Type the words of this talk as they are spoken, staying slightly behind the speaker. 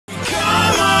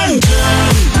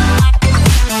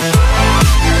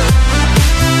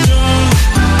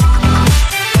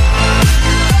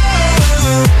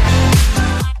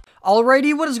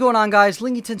Alrighty, what is going on, guys?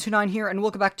 Linky1029 here, and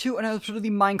welcome back to another episode of the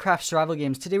Minecraft survival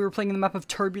games. Today we're playing in the map of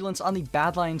Turbulence on the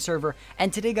Badlion server,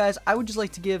 and today, guys, I would just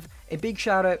like to give a big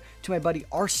shout out to my buddy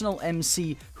Arsenal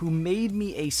MC, who made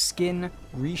me a skin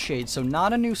reshade. So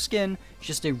not a new skin,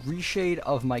 just a reshade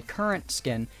of my current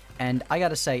skin, and I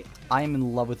gotta say, I am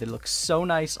in love with it. It looks so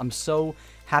nice. I'm so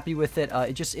happy with it.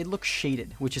 It looks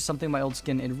shaded, which is something my old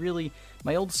skin,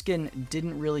 my old skin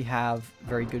didn't really have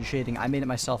very good shading. I made it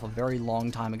myself a very long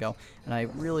time ago, and I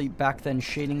really, back then,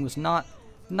 shading was not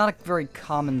a very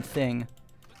common thing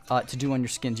to do on your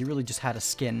skins. You really just had a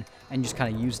skin and just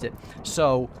kind of used it.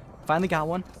 So finally got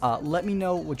one. Let me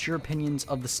know what your opinions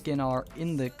of the skin are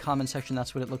in the comment section.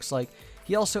 That's what it looks like.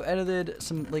 He also edited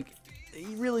some,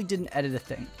 he really didn't edit a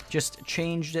thing, just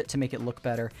changed it to make it look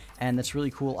better, and that's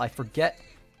really cool.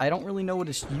 I don't really know what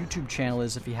his YouTube channel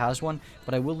is if he has one,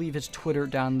 but I will leave his Twitter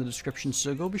down in the description,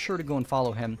 so be sure to go and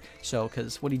follow him. So,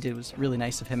 because what he did was really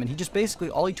nice of him, and he just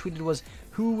basically, all he tweeted was,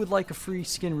 who would like a free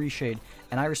skin reshade?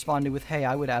 And I responded with, hey,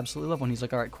 I would absolutely love one. He's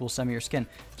like, alright, cool, send me your skin.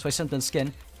 So I sent him the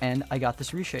skin, and I got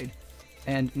this reshade.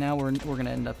 And now we're going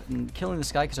to end up killing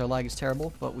this guy because our lag is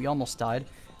terrible, but we almost died,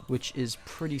 which is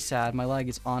pretty sad. My lag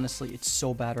is honestly, it's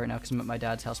so bad right now because I'm at my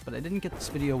dad's house, but I didn't get this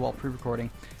video while pre-recording,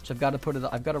 so I've got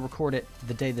to record it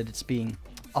the day that it's being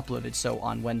uploaded, so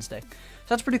on Wednesday. So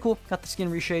that's pretty cool. Got the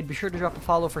skin reshade. Be sure to drop a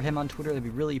follow for him on Twitter. That'd be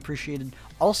really appreciated.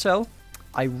 Also,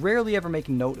 I rarely ever make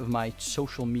a note of my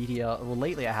social media. Well,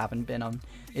 lately I haven't been.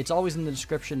 It's always in the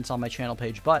description. It's on my channel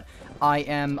page, but I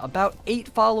am about 8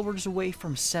 followers away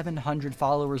from 700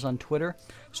 followers on Twitter.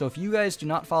 So if you guys do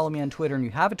not follow me on Twitter and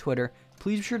you have a Twitter,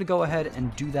 please be sure to go ahead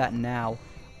and do that now.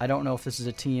 I don't know if this is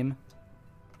a team,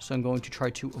 so I'm going to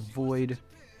try to avoid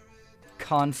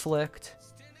conflict.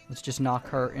 Let's just knock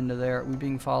her into there. Are we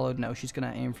being followed? No, she's going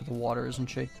to aim for the water, isn't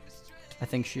she? I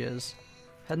think she is.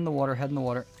 Head in the water, head in the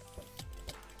water.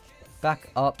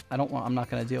 Back up. I'm not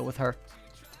going to deal with her.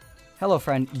 Hello,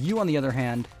 friend. You, on the other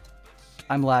hand,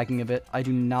 I'm lagging a bit. I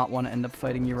do not want to end up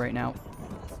fighting you right now.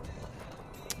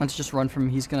 Let's just run from him.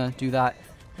 He's going to do that.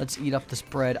 Let's eat up this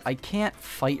bread. I can't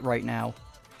fight right now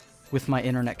with my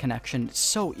internet connection. It's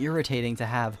so irritating to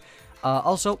have.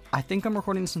 Also, I think I'm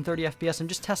recording this in 30 FPS. I'm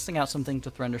just testing out some things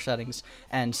with render settings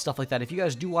and stuff like that. If you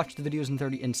guys do watch the videos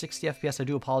in 60 FPS, I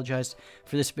do apologize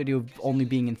for this video only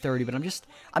being in 30, but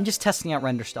I'm just testing out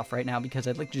render stuff right now because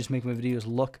I'd like to just make my videos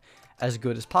look as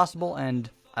good as possible, and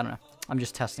I don't know. I'm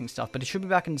just testing stuff, but it should be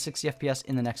back in 60 FPS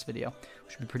in the next video,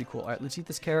 which should be pretty cool. All right, let's eat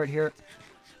this carrot here.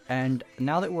 And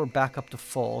now that we're back up to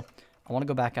full, I want to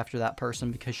go back after that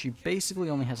person because she basically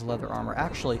only has leather armor.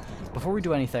 Actually, before we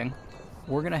do anything,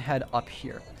 we're going to head up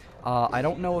here. I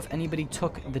don't know if anybody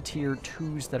took the tier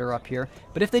 2s that are up here,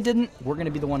 but if they didn't, we're going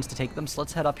to be the ones to take them, so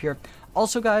let's head up here.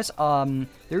 Also, guys,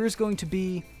 there is going to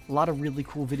be a lot of really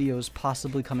cool videos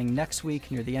possibly coming next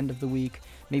week, near the end of the week,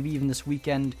 maybe even this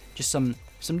weekend. Just some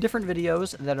different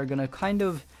videos that are going to kind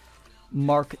of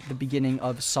mark the beginning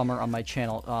of summer on my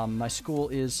channel. My school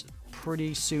is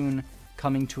pretty soon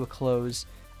coming to a close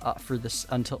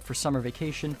for summer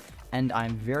vacation, and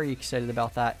I'm very excited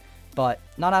about that. But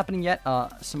not happening yet.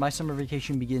 So my summer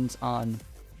vacation begins on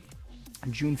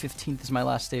June 15th is my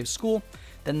last day of school.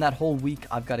 Then that whole week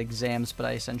I've got exams,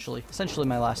 but essentially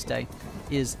my last day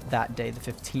is that day, the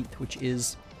 15th, which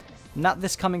is not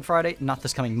this coming Friday, not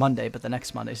this coming Monday, but the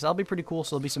next Monday. So that'll be pretty cool.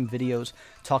 So there'll be some videos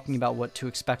talking about what to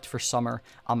expect for summer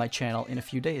on my channel in a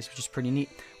few days, which is pretty neat.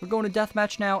 We're going to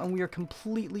deathmatch now, and we are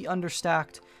completely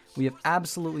understacked. We have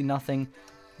absolutely nothing.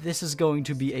 This is going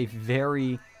to be a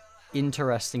very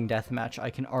interesting deathmatch. I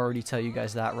can already tell you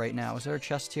guys that right now. Is there a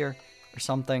chest here or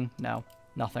something? No,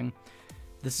 nothing.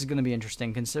 This is going to be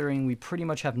interesting, considering we pretty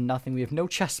much have nothing. We have no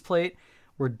chest plate.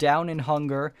 We're down in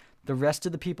hunger. The rest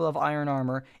of the people have iron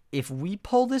armor. If we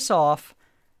pull this off,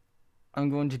 I'm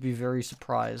going to be very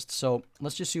surprised. So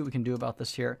let's just see what we can do about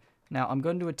this here. Now, I'm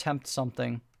going to attempt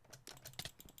something.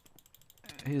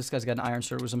 Hey, this guy's got an iron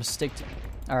sword. It was a mistake.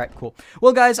 Alright, cool.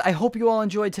 Well, guys, I hope you all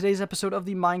enjoyed today's episode of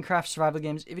the Minecraft Survival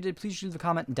Games. If you did, please leave a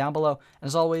comment down below. And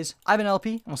as always, I've been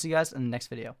LP, and we'll see you guys in the next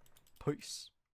video. Peace.